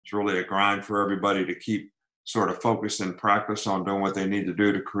It's really a grind for everybody to keep sort of focused in practice on doing what they need to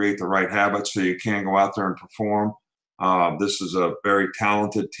do to create the right habits so you can go out there and perform. This is a very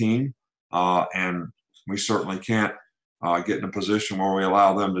talented team, and we certainly can't get in a position where we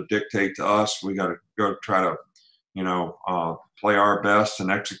allow them to dictate to us. We got to go try to, play our best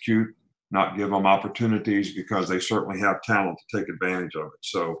and execute, not give them opportunities because they certainly have talent to take advantage of it.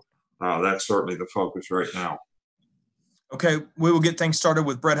 So that's certainly the focus right now. Okay, we will get things started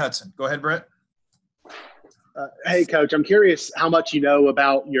with Brett Hudson. Go ahead, Brett. Hey, Coach, I'm curious how much you know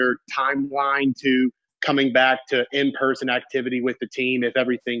about your timeline to coming back to in-person activity with the team if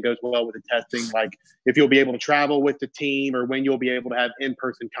everything goes well with the testing, like if you'll be able to travel with the team or when you'll be able to have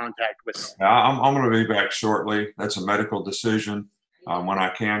in-person contact with them. Yeah, I'm going to be back shortly. That's a medical decision. When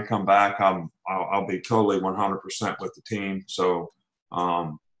I can come back, I'll be totally 100% with the team. So,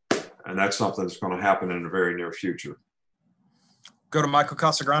 and that's something that's going to happen in the very near future. Go to Michael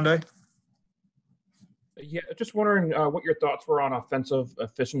Casagrande. Yeah, just wondering what your thoughts were on offensive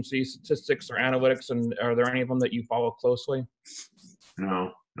efficiency statistics or analytics, and are there any of them that you follow closely?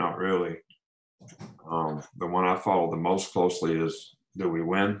 No, not really. The one I follow the most closely is, do we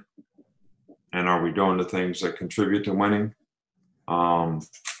win? And are we doing the things that contribute to winning? And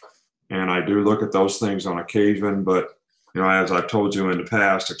I do look at those things on occasion, but, as I've told you in the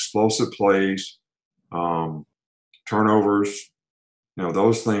past, explosive plays, turnovers,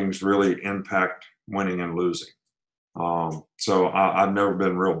 those things really impact winning and losing. So I've never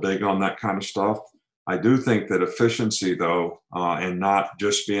been real big on that kind of stuff. I do think that efficiency, though, and not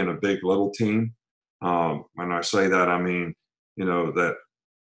just being a big little team. When I say that, I mean, that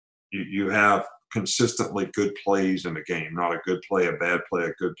you have consistently good plays in the game, not a good play, a bad play,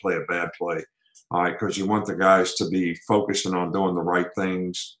 a good play, a bad play. All right, because you want the guys to be focusing on doing the right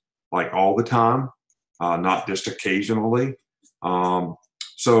things like all the time, not just occasionally.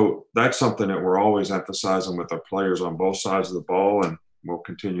 So that's something that we're always emphasizing with our players on both sides of the ball, and we'll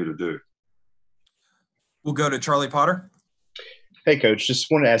continue to do. We'll go to Charlie Potter. Hey, Coach,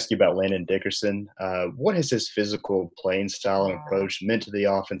 just want to ask you about Landon Dickerson. What has his physical playing style and approach meant to the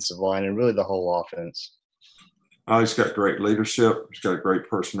offensive line and really the whole offense? He's got great leadership. He's got a great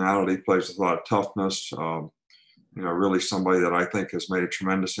personality, plays with a lot of toughness. Really somebody that I think has made a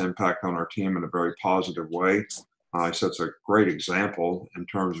tremendous impact on our team in a very positive way. He sets a great example in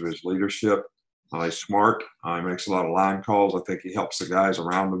terms of his leadership. He's smart. He makes a lot of line calls. I think he helps the guys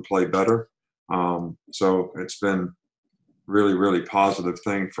around him play better. So it's been really, really positive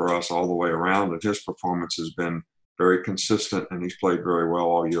thing for us all the way around. And his performance has been very consistent, and he's played very well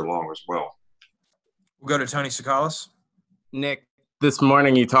all year long as well. We'll go to Tony Sakalas. Nick, this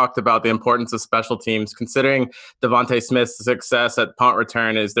morning you talked about the importance of special teams. Considering Devontae Smith's success at punt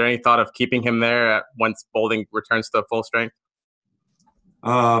return, is there any thought of keeping him there once Bolding returns to full strength?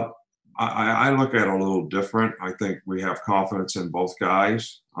 I look at it a little different. I think we have confidence in both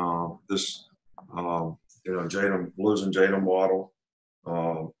guys. Losing Jayden Waddle,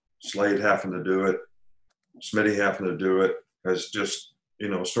 Slade having to do it, Smitty having to do it has just,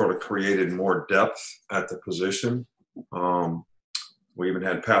 sort of created more depth at the position. We even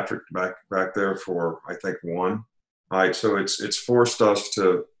had Patrick back there for, I think, one. All right, so it's forced us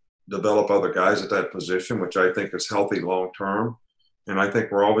to develop other guys at that position, which I think is healthy long term. And I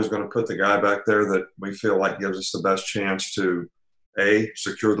think we're always going to put the guy back there that we feel like gives us the best chance to, A,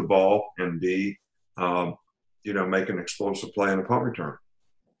 secure the ball, and B, make an explosive play in a punt return.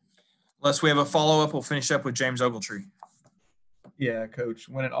 Unless we have a follow-up, we'll finish up with James Ogletree. Yeah, Coach,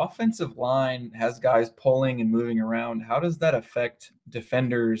 when an offensive line has guys pulling and moving around, how does that affect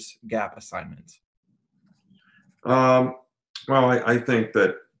defenders' gap assignments? Well, I think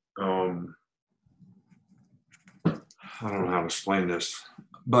that I don't know how to explain this,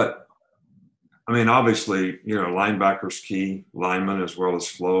 but I mean, obviously, linebacker's key, lineman as well as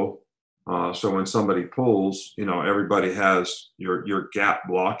flow. So when somebody pulls, everybody has your gap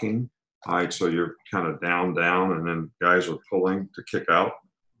blocking. All right, so you're kind of down, and then guys are pulling to kick out.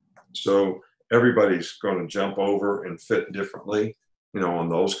 So everybody's going to jump over and fit differently, on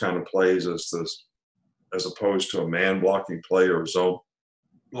those kind of plays as opposed to a man blocking play or a zone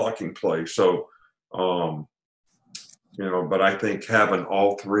blocking play. So, but I think having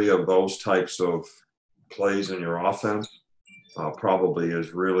all three of those types of plays in your offense probably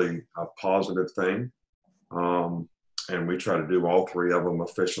is really a positive thing. And we try to do all three of them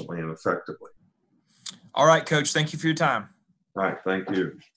efficiently and effectively. All right, Coach. Thank you for your time. All right. Thank you.